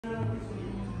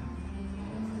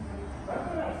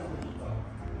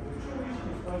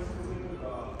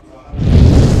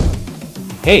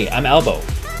Hey, I'm ALBO.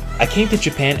 I came to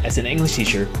Japan as an English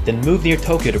teacher, then moved near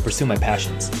Tokyo to pursue my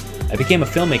passions. I became a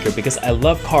filmmaker because I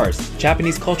love cars,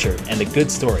 Japanese culture, and a good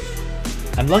story.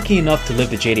 I'm lucky enough to live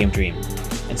the JDM dream,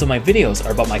 and so my videos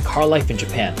are about my car life in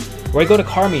Japan, where I go to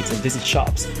car meets and visit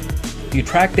shops, do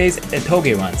track days and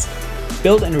toge runs,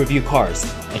 build and review cars,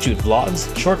 and shoot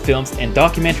vlogs, short films, and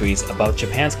documentaries about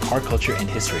Japan's car culture and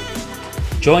history.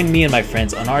 Join me and my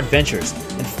friends on our adventures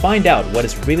and find out what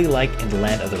it's really like in the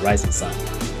land of the rising sun.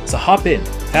 So hop in,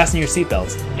 fasten your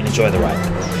seatbelts, and enjoy the ride.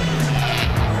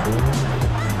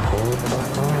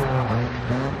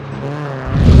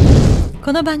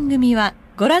 この番組は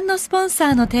ご覧のスポン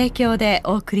サーの提供で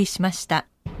お送りしました。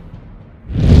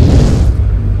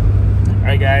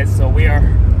Alright guys, so we are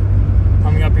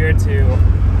coming up here to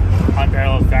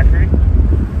Unparalleled Factory.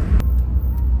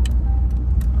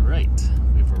 Alright,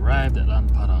 we've arrived at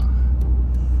Unparalleled.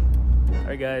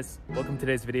 Alright guys, welcome to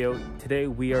today's video. Today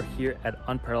we are here at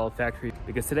Unparalleled Factory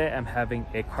because today I'm having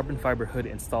a carbon fiber hood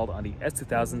installed on the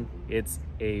S2000. It's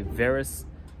a VARIS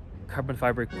Carbon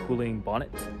Fiber cooling bonnet.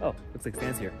 Oh, looks like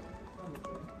Stan's here.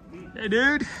 Hey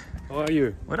dude! How are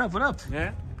you? What up, what up?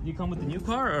 Yeah? You come with the new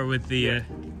car or with the...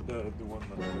 The one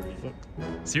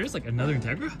that... Serious? Like another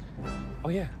Integra? Oh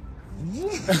yeah.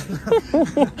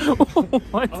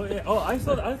 What? Oh yeah. Oh, I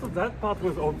thought that part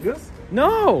was obvious.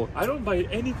 No! I don't buy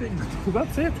anything.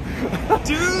 That's it.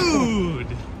 Dude!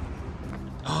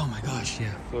 Oh my gosh,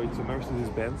 yeah. So it's a Mercedes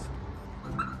Benz.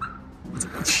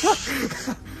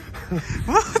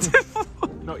 What?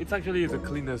 No, it's actually the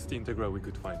cleanest Integra we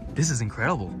could find. This is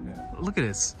incredible. Yeah. Look at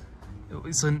this.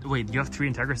 So wait, you have 3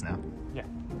 Integras now? Yeah.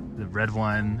 The red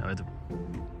one or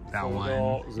that one?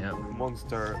 The Yep.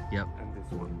 Monster. Yep. And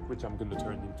this one, which I'm gonna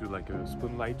turn into like a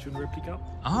Spoonlight tune replica.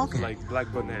 Oh, okay. So like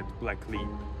black bonnet, black lead,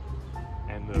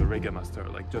 and a Rega Master.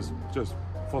 Like just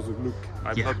for the look.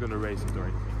 I'm not gonna race it or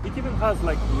anything. It even has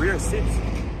like rear seats.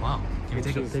 Wow. Can we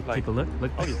take a look?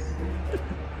 Look. Oh yeah.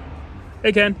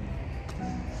 Hey Ken.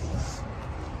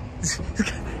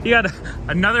 You got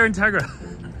another Integra.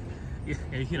 Yeah,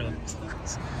 you know.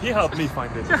 He helped me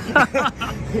find it.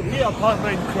 We are partner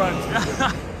in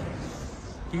crime.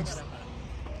 You just...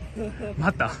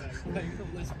 Mata.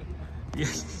 Yeah,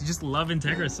 you just love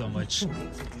Integra so much.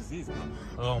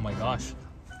 Oh my gosh.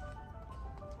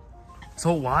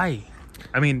 So why?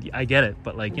 I mean, I get it,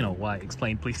 but like, you know, why?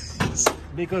 Explain, please.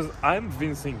 Because I've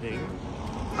been thinking,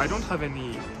 I don't have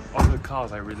any other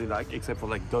cars I really like, except for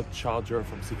like Dodge Charger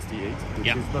from '68, which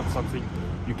is not something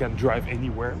you can drive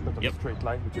anywhere but on a straight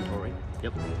line, which is boring.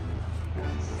 Yep.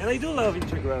 And I do love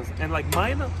Integras, and like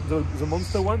mine, the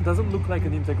Monster one doesn't look like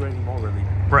an Integra anymore, really.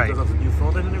 Right. Because of the new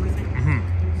front end and everything.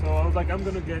 So I was like, I'm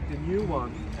gonna get the new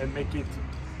one and make it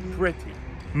pretty,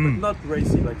 but not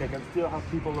racy. Like I can still have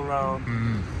people around,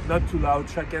 not too loud,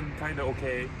 check in kind of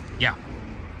okay. Yeah.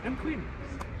 And clean.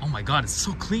 Oh my god, it's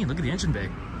so clean. Look at the engine bay.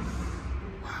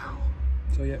 Wow.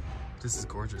 So yeah. This is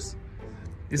gorgeous.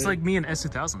 It's like me and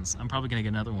S2000s. I'm probably gonna get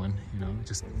another one, you know,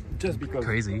 just because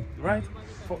crazy. Right?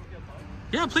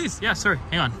 Yeah, please. Yeah, sir.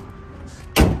 Hang on.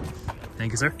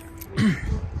 Thank you, sir.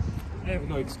 I have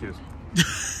no excuse.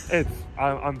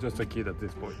 I'm just a kid at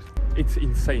this point. It's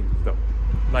insane though.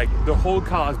 Like the whole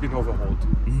car has been overhauled.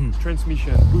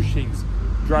 Transmission, bushings,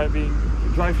 drive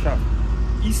shaft.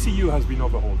 ECU has been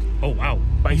overhauled. Oh wow.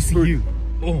 By ECU.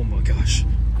 Oh my gosh.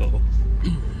 Oh.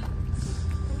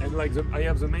 And like I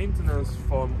have the maintenance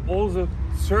from all the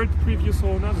three previous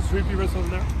owners.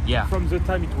 Yeah. From the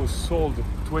time it was sold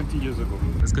 20 years ago.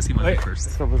 Let's go see my bike first.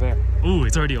 It's over there. Ooh,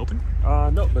 it's already open?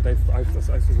 No, but I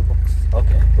saw the box.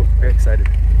 Okay, cool. Very excited.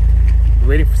 We're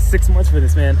waiting for 6 months for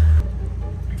this, man.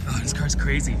 Oh, this car's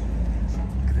crazy.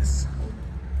 Look at this.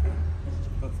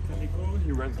 That's chemical.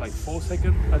 He runs like 4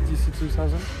 seconds at DC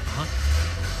 2000.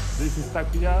 This is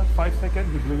Tapia, 5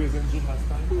 seconds. He blew his engine last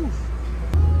time. Ooh.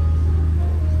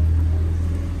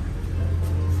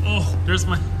 Oh, there's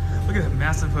my... Look at that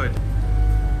massive hood.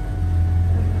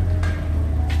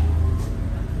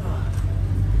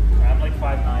 I'm like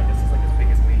 5'9". This is like as big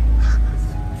as me.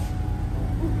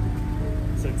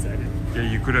 So excited. Yeah,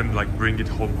 you couldn't like bring it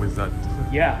home with that.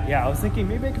 Yeah. I was thinking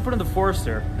maybe I could put on the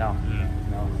Forester. No.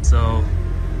 So,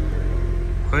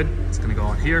 hood, it's gonna go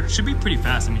on here. Should be pretty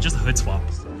fast. I mean, just a hood swap.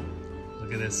 So,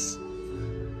 look at this.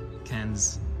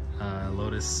 Ken's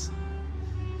Lotus.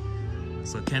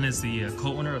 So Ken is the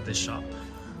co-owner of this shop.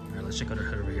 All right, let's check out our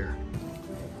hood over here.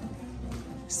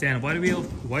 Stan, why do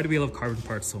we love carbon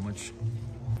parts so much?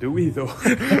 Do we though? I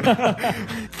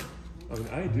mean,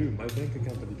 I do. My bank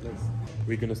account at the place.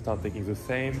 we're gonna start taking the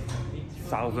same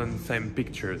same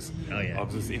pictures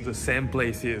of this in the same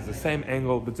places, the same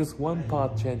angle, but just one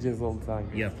part changes all the time.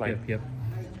 Yep.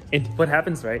 And what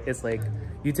happens, right? It's like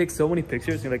you take so many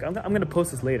pictures, you're like, I'm gonna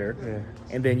post this later,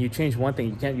 and then you change one thing,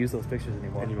 you can't use those pictures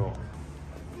anymore.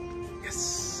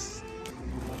 Yes.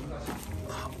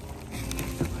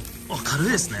 Oh, 軽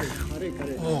いですね.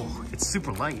 Oh, it's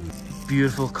super light.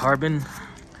 Beautiful carbon.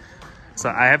 So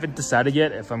I haven't decided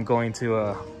yet if I'm going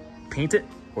to paint it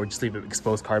or just leave it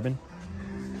exposed carbon.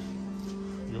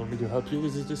 You want me to help you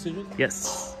with this decision?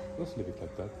 Yes. Let's leave it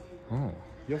like that. Oh.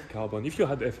 You have carbon. If you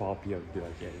had FRP, I'd be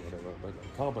like, yeah, whatever. But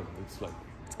carbon, it's like...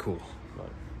 It's cool.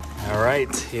 Right. All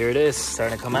right, here it is.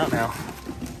 Starting to come out now.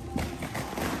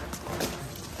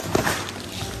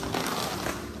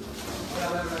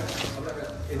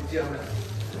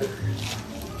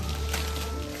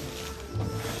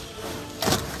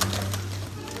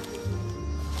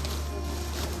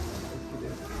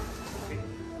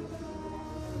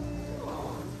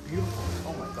 Beautiful.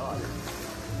 Oh my God.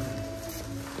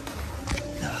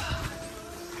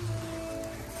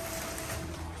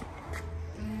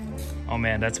 Oh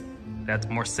man, that's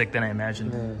more sick than I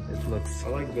imagined. Yeah. It looks. I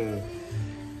like the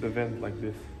vent like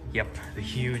this. Yep, the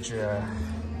huge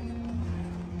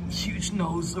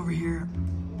nose over here.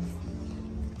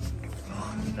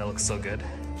 Oh, that looks so good.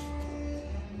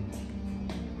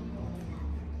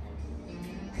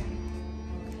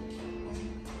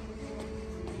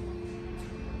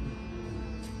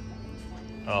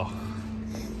 Oh,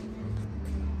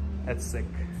 that's sick.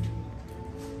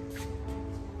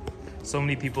 So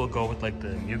many people go with like the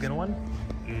Mugen one.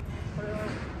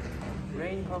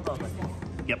 Rain comes out like this.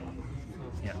 Yep.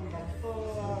 Yeah.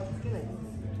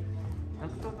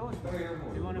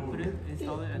 Do you want to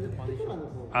install it at the body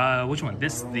shop? Which one?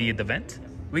 This, the vent?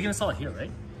 We can install it here,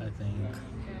 right? I think.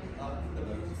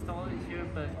 Install it here,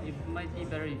 but it might be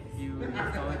better if you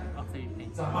install it after you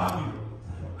paint.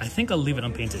 I think I'll leave it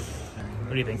unpainted.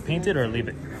 What do you think? Paint it or leave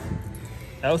it?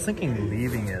 I was thinking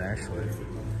leaving it actually.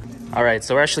 All right,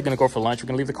 so we're actually gonna go for lunch. We're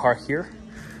gonna leave the car here,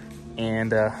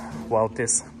 and while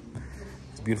this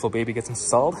beautiful baby gets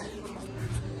installed,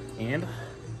 and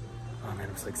oh man,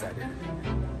 I'm so excited.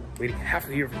 Waiting half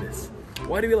a year for this.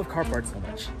 Why do we love car parts so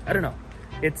much? I don't know.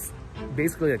 It's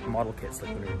basically like model kits,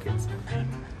 like when we were kids.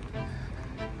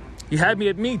 You had me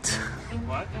at meat.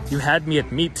 What? You had me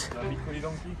at meat.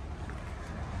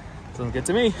 Sounds good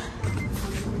to me.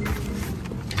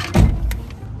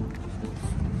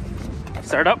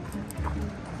 Start up.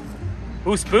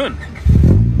 Ooh, spoon.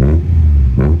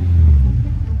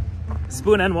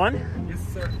 Spoon and one? Yes,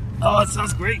 sir. Oh, it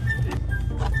sounds great.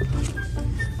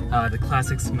 The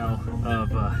classic smell of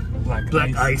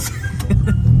black ice.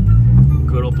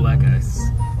 Good old black ice.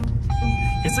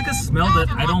 It's like a smell that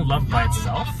I don't love by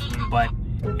itself, but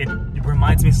it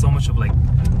reminds me so much of like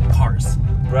cars.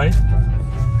 Right?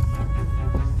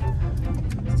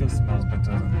 It still smells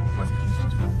better than what it used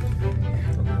to.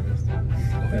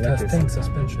 It has tank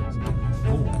suspensions.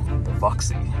 Ooh, the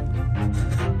Voxy.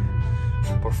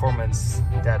 Performance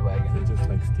dad wagon. They just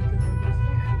like stickers like this.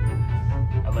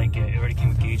 I like it. It already came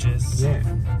with gauges. Yeah.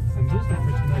 And those are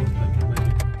pretty nice,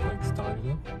 like started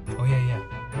up. Oh yeah.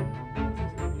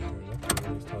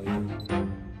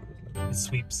 It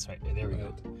sweeps right there. We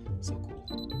go. So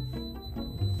cool.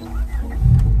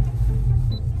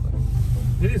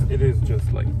 It is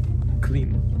just like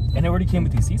clean. And it already came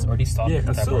with these seats, or these stock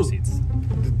Type R seats?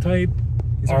 The Type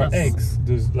RX,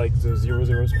 there's like the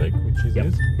 00 spec, which is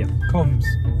this, comes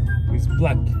with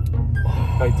black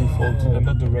by default, and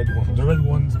not the red one. The red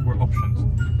ones were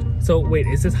options. So wait,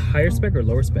 is this higher spec or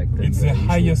lower spec? It's the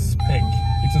highest spec.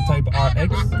 It's a Type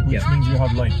RX, which means you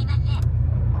have like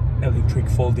electric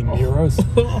folding mirrors.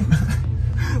 Look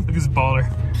at this baller.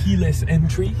 Keyless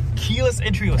entry. Keyless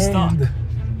entry was stock.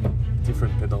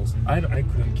 Different pedals. I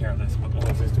couldn't care less about all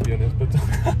of this, to be honest, but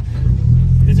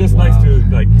it's just nice to,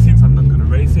 like, since I'm not gonna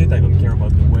race it, I don't care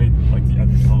about the weight, like the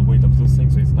additional weight of those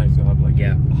things, so it's nice to have like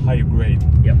a higher grade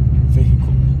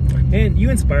vehicle. And you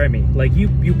inspire me. Like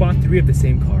you bought 3 of the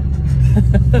same car.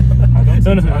 I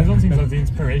don't think that's the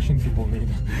inspiration people need.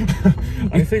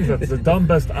 I think that's the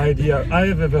dumbest idea I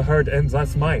have ever heard, and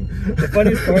that's mine. The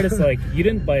funniest part is like you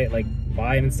didn't buy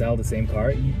and sell the same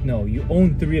car. You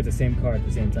own 3 of the same car at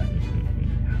the same time.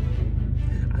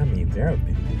 I mean, they're a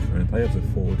bit different. I have the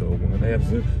 4-door one, I have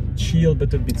the chill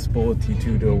but a bit sporty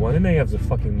 2-door one, and I have the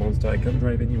fucking monster I can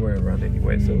drive anywhere around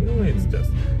anyway, so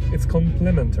it's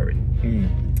complementary.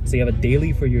 So you have a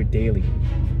daily for your daily.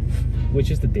 Which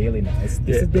is the daily now? Is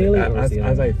this a daily or is the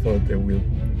as I thought,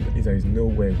 there is no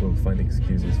way we'll find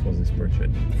excuses for this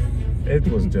purchase. It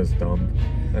was just dumb,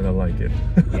 and I like it.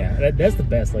 Yeah, that's the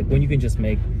best. Like when you can just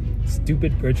make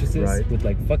stupid purchases with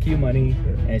like fuck you money,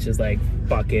 and it's just like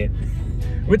fuck it.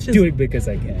 Which is do it because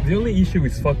I can. The only issue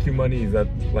with fuck you money is that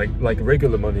like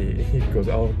regular money, it goes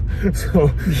out.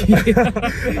 So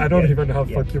I don't even have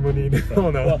fuck you money now.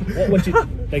 Well, what you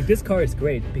like, this car is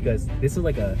great because this is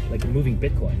like a moving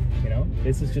Bitcoin. You know,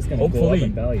 this is just gonna go up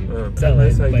in value.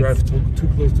 Unless I drive too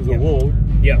close to the wall.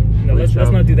 Yeah, no, let's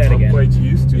not do that again. I'm quite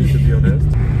used to be honest.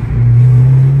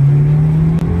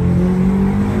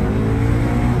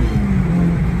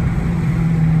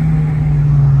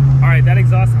 All right, that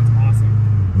exhaust sounds awesome.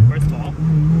 First of all.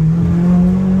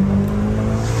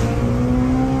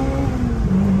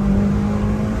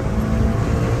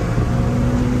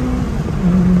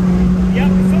 Yeah,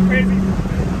 it's so crazy.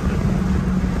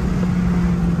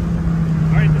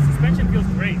 All right, the suspension feels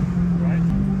great. Right?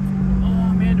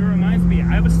 Oh man, it reminds me,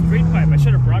 I have a straight pipe. I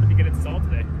should have brought it to get it installed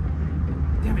today.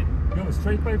 Damn it. You have a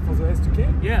straight pipe for the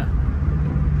S2K? Yeah.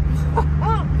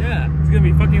 Yeah, it's gonna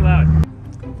be fucking loud.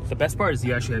 The best part is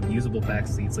you actually have usable back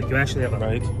seats. Like you actually have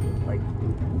like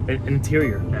an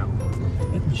interior now.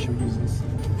 Let me show you this.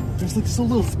 There's like so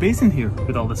little space in here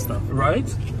with all this stuff.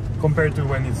 Right? Compared to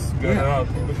when it's gone out.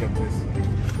 Look at this.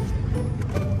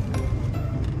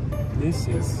 This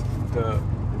is the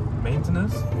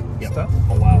maintenance stuff.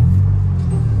 Oh wow.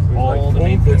 With All like the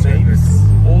maintenance names,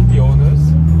 all the owners.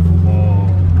 Oh,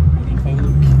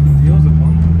 look, the other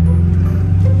one.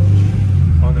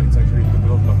 Oh no, it's actually the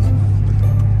glove box.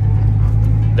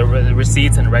 The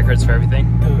receipts and records for everything.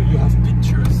 You have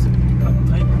pictures at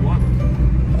Type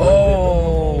 1.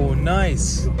 Oh,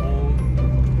 nice. The whole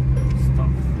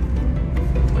stuff.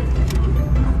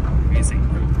 Crazy.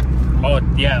 Oh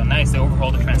yeah, nice. They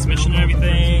overhauled the transmission and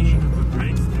everything. The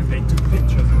brakes, and they took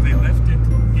pictures and they left it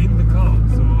in the car.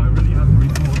 So I really have a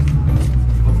report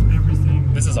of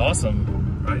everything. This is awesome.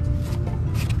 Right?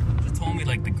 Just told me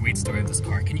like the great story of this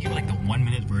car. Can you give like the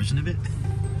 1-minute version of it?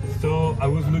 So I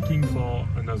was looking for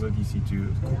another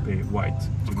DC2 coupe white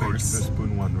to make the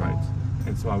spoon one, right?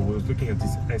 And so I was looking at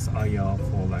this SIR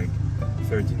for like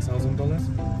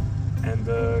 $13,000. And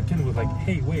Ken was like,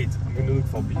 hey, wait, I'm gonna look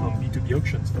for on B2B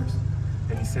auctions first.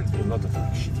 And he sent me a lot of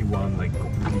like, shitty ones, like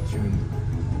completely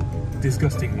tuned,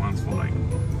 disgusting ones for like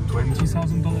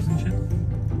 $20,000 and shit.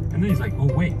 And then he's like, oh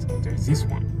wait, there's this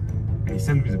one. And he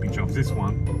sent me the picture of this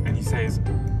one, and he says,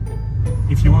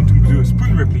 if you want to do a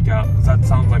spoon replica, that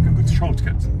sounds like a good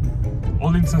shortcut.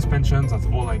 All-in suspension, that's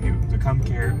all I knew. The car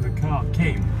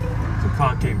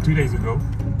came 2 days ago,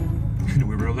 and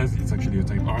we realized it's actually a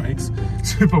Type RX,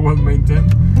 super well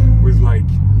maintained, with like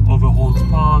overhauled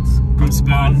parts, good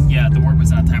spoon. Yeah, the work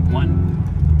was on Type 1.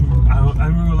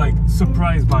 And we were like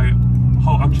surprised by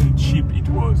how actually cheap it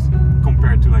was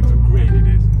compared to like the grade it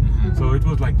is. So it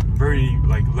was like very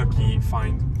like lucky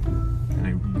find. And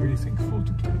I'm really thankful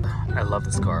to Ken. I love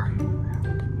this car.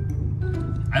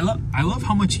 I love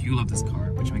how much you love this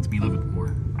car, which makes me love it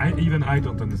more. Even I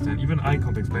don't understand. Even I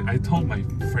can't explain. I told my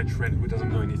French friend who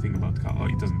doesn't know anything about car, or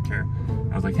he doesn't care.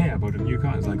 I was like, hey, I bought a new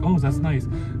car. I was like, oh, that's nice.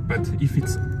 But if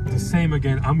it's the same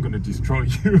again, I'm gonna destroy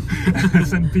you. I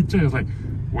sent pictures. I was like,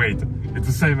 wait, it's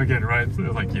the same again, right? So I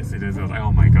was like, yes, it is. I was like,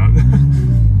 oh my god.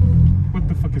 What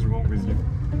the fuck is wrong with you?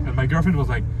 And my girlfriend was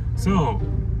like, so,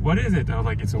 what is it? I was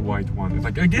like, it's a white one. It's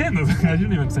like, again? I was like, I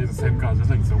didn't even say the same car. I was just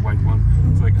like, it's a white one.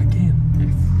 It's like, again.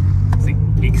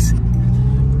 It's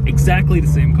exactly the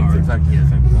same car. It's exactly the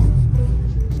same car.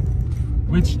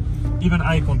 Which even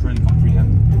I can't really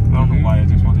comprehend. I don't know why I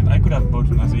just wanted. I could have bought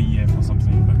another EF or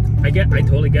something, but I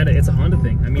totally get it. It's a Honda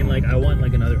thing. I mean, like, I want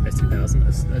like another S2000,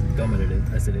 as dumb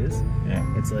as it is. Yeah.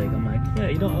 It's like, I'm like, yeah,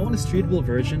 you know, I want a streetable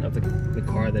version of the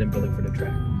car that I'm building for the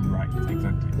track. Right,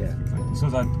 exactly. Yeah. Exactly. So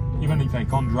that even if I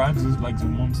can't drive this, like the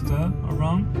monster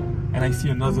around, and I see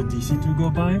another DC2 go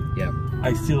by, yeah,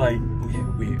 I feel like,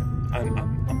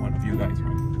 I'm one of you guys,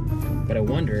 right? But I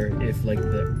wonder if like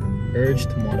the urge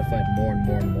to modify it more and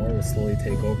more and more will slowly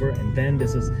take over, and then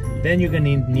then you're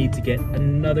gonna need to get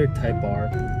another Type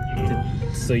R,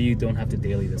 so you don't have to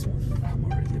daily this one. I'm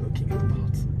already looking at the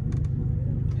parts.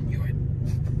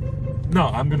 No,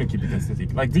 I'm gonna keep it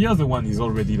aesthetic. Like the other one is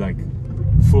already like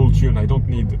full tune. I don't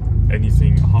need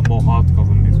anything more hardcore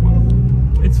than this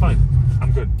one. It's fine.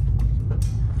 I'm good.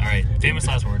 All right, famous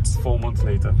last words. 4 months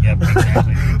later. Yep,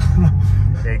 exactly.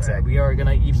 Exactly. We are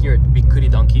gonna eat here at Bikuri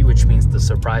Donkey, which means the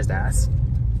surprised ass,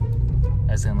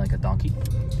 as in like a donkey.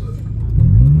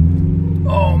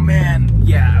 Oh man,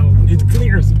 yeah, it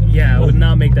clears. Yeah, I would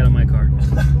not make that on my car.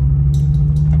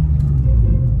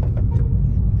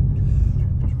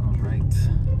 All right.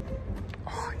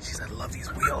 Oh, jeez, I love these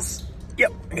wheels.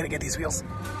 Yep, I'm gonna get these wheels.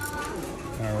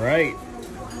 All right.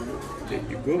 There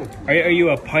you go. Are you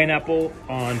a pineapple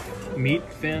on meat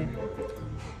fan?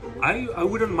 I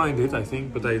wouldn't mind it, I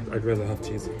think, but I'd rather have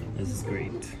cheese. This is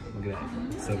great. Look at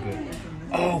that. So good.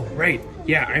 Oh, right.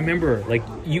 Yeah, I remember. Like,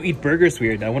 you eat burgers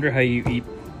weird. I wonder how you eat.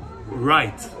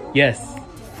 Right. Yes.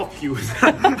 Fuck you.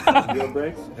 Wheel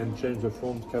brakes and change the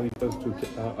front calipers to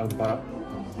Unparalleled.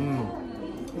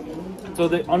 So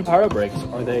the Unparalleled brakes,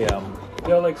 are they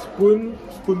They're like spoon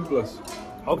plus.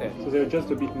 okay. So they're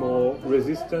just a bit more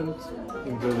resistant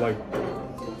in the like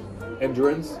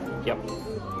endurance. Yep.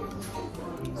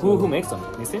 Who makes them?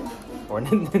 Nissan? Or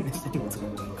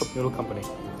Nissan? Little company.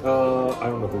 I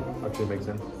don't know who actually makes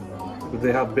them. But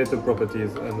they have better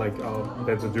properties and like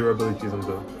better durabilities on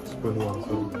the spoon one,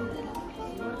 so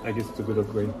I guess it's a good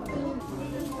upgrade.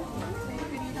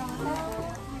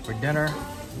 For dinner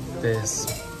this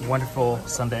wonderful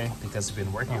Sunday, because we've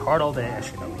been working hard all day.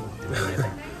 Actually, no, we didn't do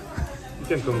anything. You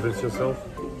can convince yourself.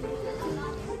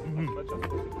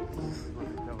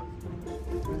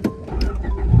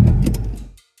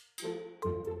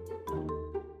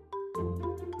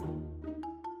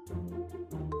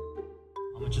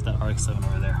 How much is that RX-7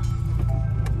 over there?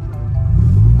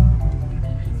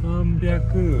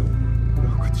 300.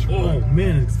 Oh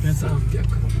man, it's expensive. 300.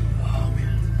 Oh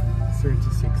man.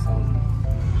 36,000.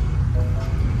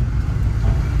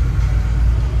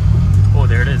 Oh,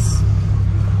 there it is.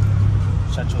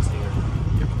 Chacho's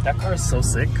here. That car is so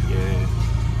sick. Yeah.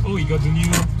 Oh, he got the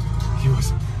new. He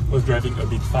was driving a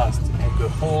bit fast, and the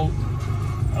whole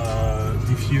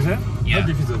diffuser, Yeah. not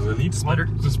diffuser, the lead Splitter.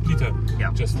 the splitter,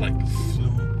 Yeah. just like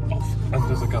flew off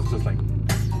under the car, just like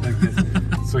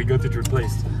this. So he got it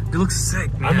replaced. It looks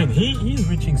sick, man. I mean, he's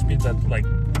reaching speeds that like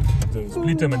the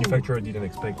splitter manufacturer didn't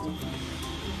expect.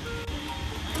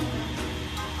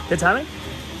 Good timing?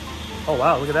 Oh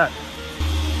wow, look at that.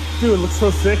 Dude, it looks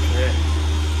so sick. Yeah.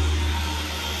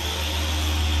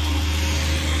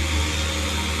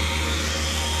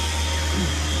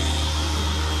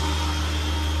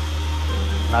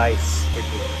 Nice.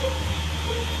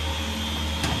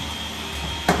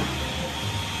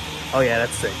 Oh yeah,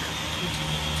 that's sick.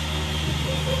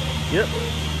 Yep.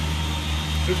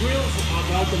 The wheels are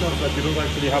not enough that you don't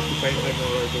actually have to paint them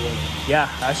right away. Yeah,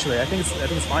 actually, I think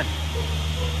it's fine.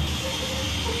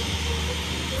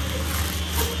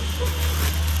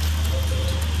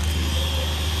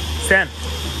 Stan,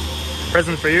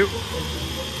 present for you.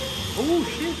 Oh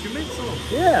shit, you made some.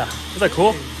 Yeah, is that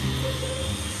cool?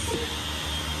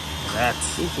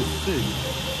 That's This is sick.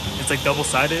 it's like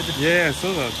double-sided. Yeah, I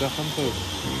saw that. That's cool.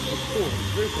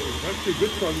 Very cool. Actually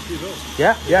good quality though.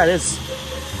 Yeah, it is.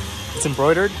 It's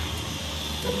embroidered.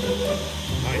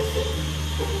 Nice.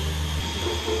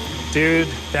 Dude,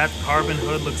 that carbon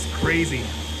hood looks crazy.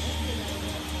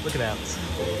 Look at that.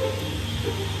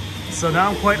 So now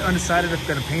I'm quite undecided if I'm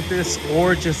gonna paint this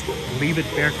or just leave it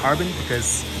bare carbon,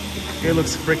 because it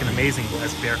looks freaking amazing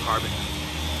as bare carbon.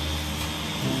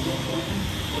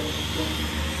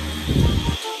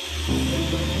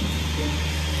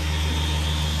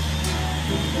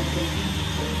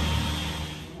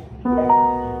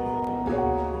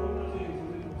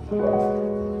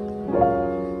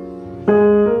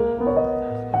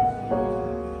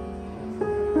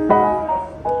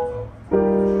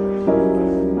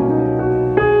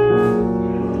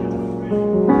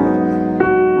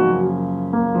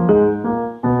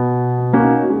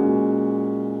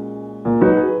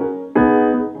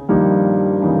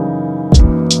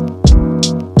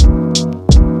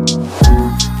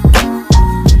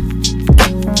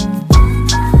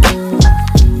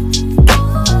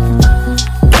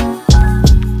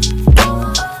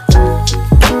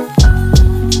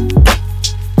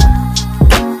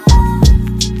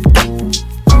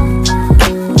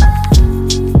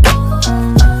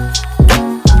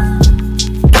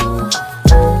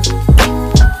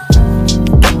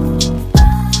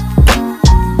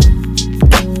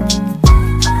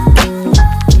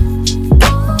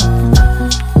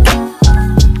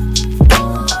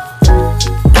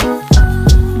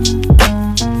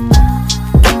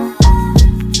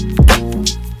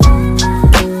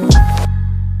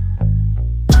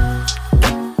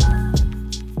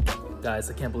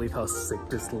 Guys, I can't believe how sick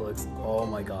this looks. Oh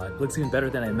my god, it looks even better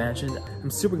than I imagined.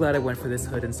 I'm super glad I went for this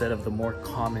hood instead of the more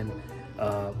common,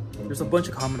 there's a bunch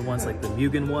of common ones like the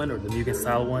Mugen one or the Mugen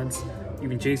style ones,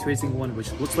 even Jace Racing one,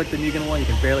 which looks like the Mugen one, you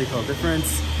can barely tell the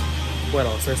difference. What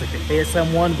else? There's like the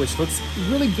ASM one, which looks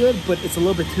really good, but it's a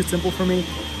little bit too simple for me.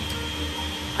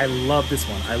 I love this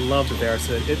one. I love the Varis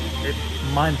hood.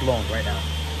 It's mind blown right now.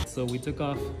 So we took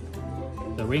off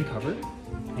the rain cover,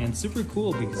 and super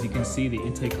cool because you can see the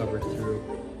intake cover through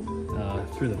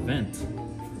through the vent.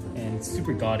 And it's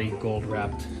super gaudy, gold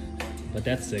wrapped. But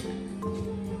that's sick.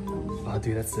 Oh,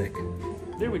 dude, that's sick.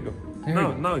 There we go.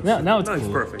 Now it's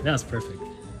cool. Perfect. Now it's perfect.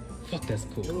 Fuck, that's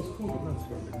cool. It was cool, but now it's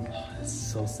perfect. Oh, that's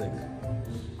so sick.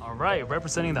 All right,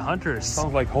 representing the Hunters.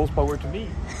 Sounds like horsepower to me.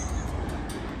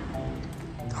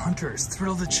 The Hunters,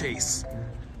 thrill the chase.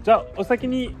 じゃあ、お先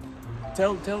に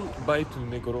tell bye to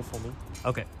Negoro for me.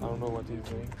 Okay. I don't know what he's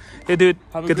doing. Hey, dude.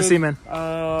 Have a Good to see you, man.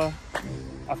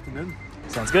 Afternoon.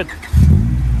 Sounds good.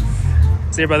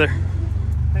 See you, brother.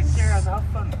 Take care and have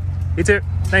fun. You too.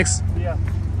 Thanks. Yeah.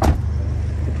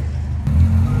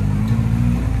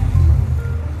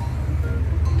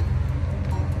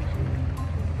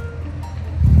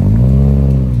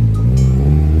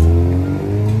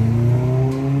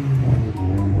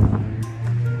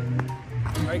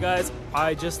 Alright guys,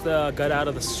 I just got out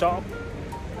of the shop.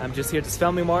 I'm just here at this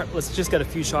Family Mart. Let's just get a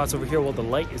few shots over here while the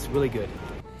light is really good.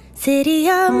 City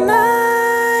of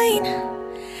mine,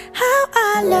 how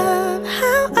I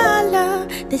love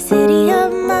the city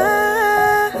of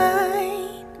mine.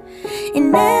 It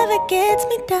never gets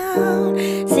me down.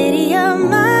 City of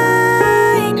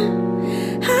mine,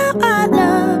 how I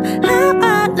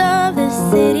love the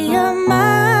city of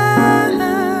mine.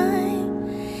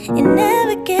 It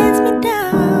never gets me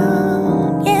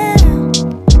down, yeah.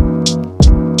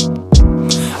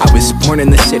 I was born in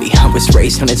the city, I was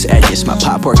raised on its edges. My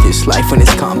pop worked his life when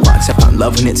it's complex. I found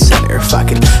love in its center. If I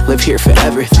could live here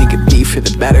forever, think it'd be for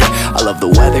the better. I love the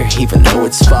weather, even though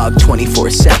it's fog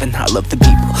 24/7. I love the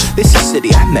people, this is the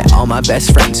city I met all my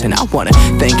best friends. And I wanna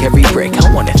thank every brick,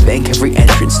 I wanna thank every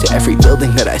entrance to every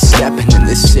building that I step in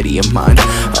this city of mine.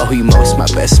 I owe you most my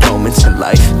best moments in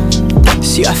life.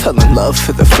 See, I fell in love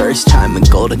for the first time in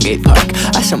Golden Gate Park.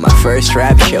 I saw my first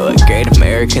rap show at Great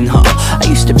American Hall. I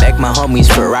used to beg my homies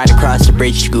for a ride across the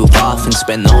bridge to goof off and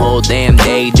spend the whole damn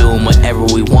day doing whatever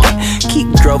we want.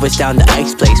 Keith drove us down to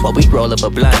Ike's place while we roll up a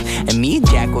blunt, and me and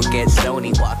Jack would get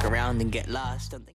stoned, walk around and get lost.